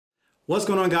What's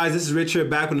going on, guys? This is Richard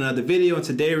back with another video, and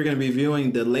today we're going to be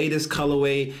reviewing the latest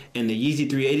colorway in the Yeezy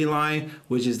 380 line,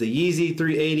 which is the Yeezy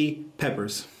 380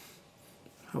 Peppers.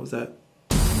 How was that?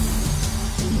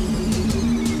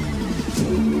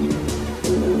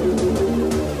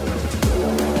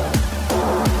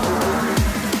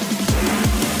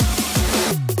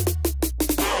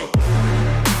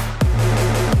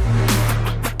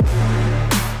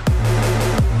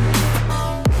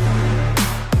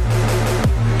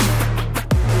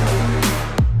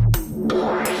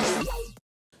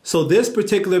 So this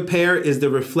particular pair is the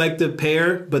reflective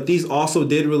pair, but these also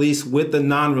did release with the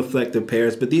non-reflective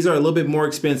pairs, but these are a little bit more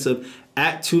expensive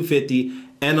at $250.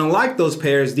 And unlike those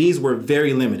pairs, these were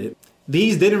very limited.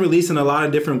 These didn't release in a lot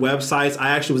of different websites. I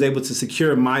actually was able to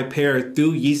secure my pair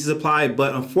through Yeezy Supply,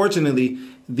 but unfortunately,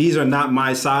 these are not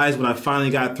my size. When I finally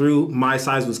got through, my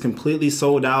size was completely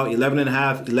sold out,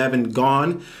 11.5, 11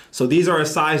 gone. So these are a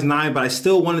size 9, but I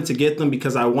still wanted to get them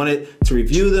because I wanted to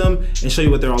review them and show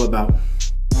you what they're all about.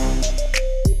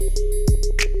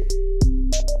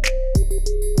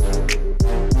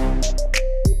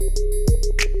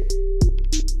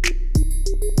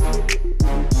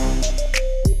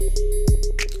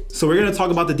 So we're gonna talk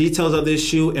about the details of this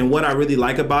shoe and what I really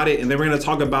like about it, and then we're gonna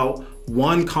talk about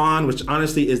one con, which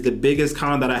honestly is the biggest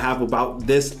con that I have about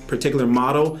this particular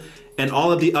model, and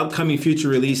all of the upcoming future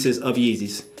releases of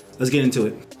Yeezys. Let's get into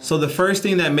it. So the first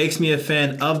thing that makes me a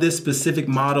fan of this specific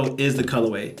model is the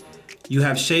colorway. You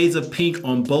have shades of pink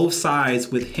on both sides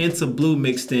with hints of blue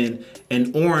mixed in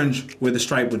and orange where the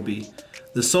stripe would be.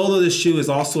 The sole of the shoe is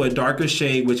also a darker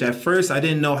shade, which at first I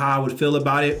didn't know how I would feel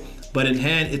about it, but in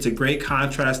hand, it's a great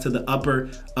contrast to the upper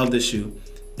of the shoe.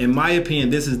 In my opinion,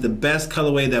 this is the best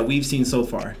colorway that we've seen so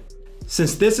far.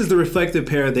 Since this is the reflective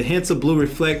pair, the hints of blue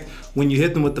reflect when you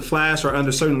hit them with the flash or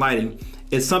under certain lighting.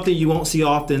 It's something you won't see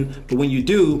often, but when you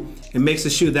do, it makes the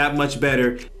shoe that much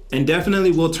better and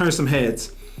definitely will turn some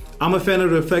heads. I'm a fan of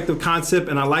the reflective concept,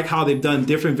 and I like how they've done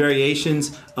different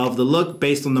variations of the look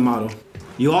based on the model.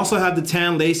 You also have the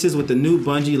tan laces with the new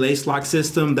bungee lace lock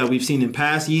system that we've seen in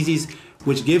past Yeezys,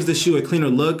 which gives the shoe a cleaner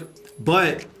look,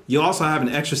 but you also have an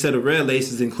extra set of red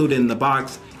laces included in the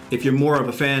box if you're more of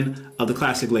a fan of the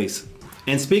classic lace.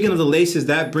 And speaking of the laces,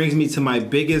 that brings me to my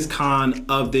biggest con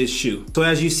of this shoe. So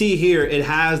as you see here, it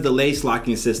has the lace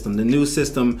locking system, the new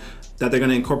system that they're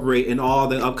gonna incorporate in all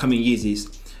the upcoming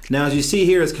Yeezys. Now, as you see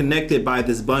here, it's connected by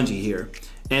this bungee here.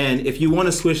 And if you want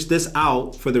to switch this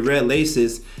out for the red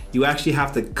laces, you actually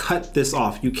have to cut this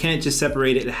off. You can't just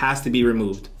separate it, it has to be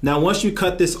removed. Now, once you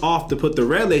cut this off to put the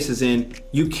red laces in,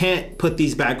 you can't put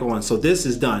these back on. So this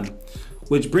is done,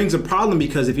 which brings a problem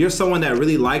because if you're someone that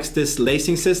really likes this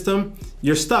lacing system,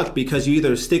 you're stuck because you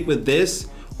either stick with this,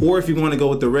 or if you want to go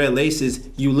with the red laces,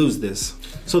 you lose this.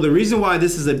 So the reason why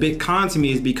this is a big con to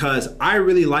me is because I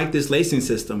really like this lacing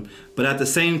system, but at the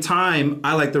same time,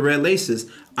 I like the red laces.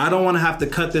 I don't want to have to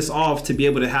cut this off to be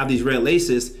able to have these red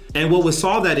laces. And what would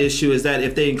solve that issue is that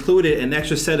if they included an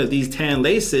extra set of these tan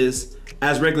laces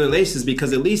as regular laces,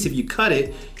 because at least if you cut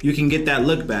it, you can get that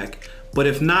look back. But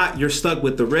if not, you're stuck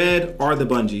with the red or the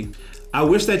bungee. I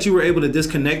wish that you were able to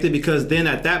disconnect it, because then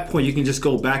at that point you can just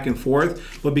go back and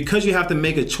forth. But because you have to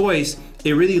make a choice,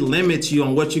 it really limits you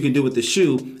on what you can do with the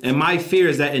shoe. And my fear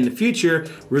is that in the future,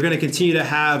 we're gonna continue to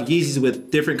have Yeezys with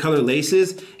different color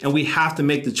laces, and we have to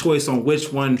make the choice on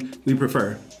which one we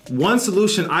prefer. One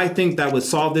solution I think that would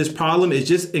solve this problem is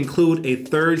just include a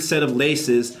third set of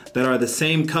laces that are the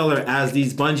same color as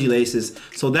these bungee laces.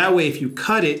 So that way, if you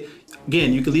cut it,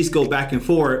 again, you can at least go back and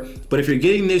forth. But if you're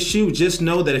getting this shoe, just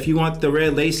know that if you want the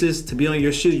red laces to be on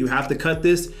your shoe, you have to cut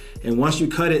this. And once you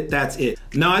cut it, that's it.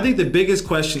 Now, I think the biggest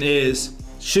question is,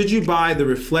 should you buy the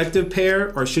reflective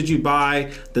pair or should you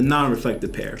buy the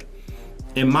non-reflective pair?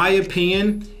 In my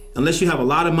opinion, unless you have a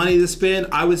lot of money to spend,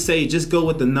 I would say just go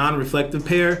with the non-reflective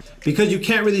pair, because you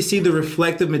can't really see the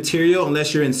reflective material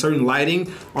unless you're in certain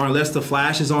lighting or unless the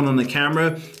flash is on the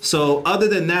camera. So other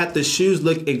than that, the shoes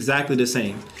look exactly the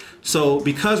same. So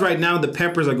because right now the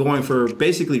Peppers are going for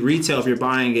basically retail, if you're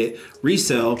buying it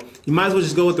resale, you might as well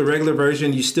just go with the regular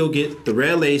version. You still get the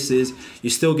red laces, you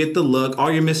still get the look.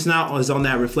 All you're missing out is on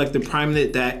that reflective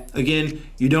priming that, again,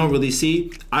 you don't really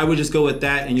see. I would just go with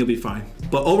that and you'll be fine.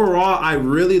 But overall, I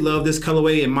really love this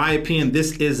colorway. In my opinion,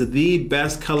 this is the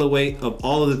best colorway of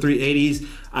all of the 380s.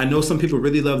 I know some people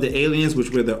really love the Aliens,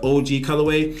 which were the OG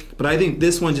colorway, but I think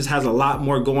this one just has a lot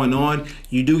more going on.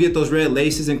 You do get those red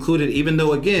laces included, even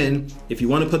though, again, if you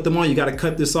want to put them on, you got to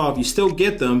cut this off. You still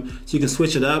get them, so you can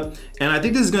switch it up. And I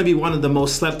think this is going to be one of the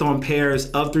most slept on pairs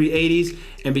of 380s.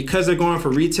 And because they're going for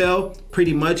retail,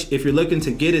 pretty much if you're looking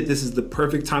to get it, this is the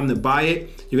perfect time to buy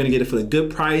it. You're gonna get it for a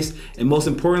good price. And most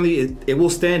importantly, it will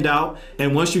stand out.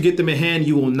 And once you get them in hand,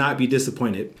 you will not be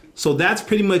disappointed. So that's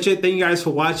pretty much it. Thank you guys for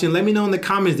watching. Let me know in the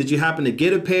comments, did you happen to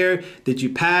get a pair? Did you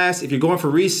pass? If you're going for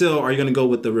resale, are you gonna go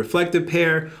with the reflective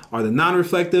pair or the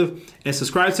non-reflective? And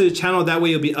subscribe to the channel, that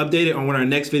way you'll be updated on when our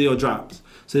next video drops.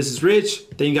 So this is Rich.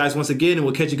 Thank you guys once again, and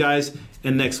we'll catch you guys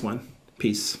in the next one.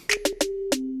 Peace.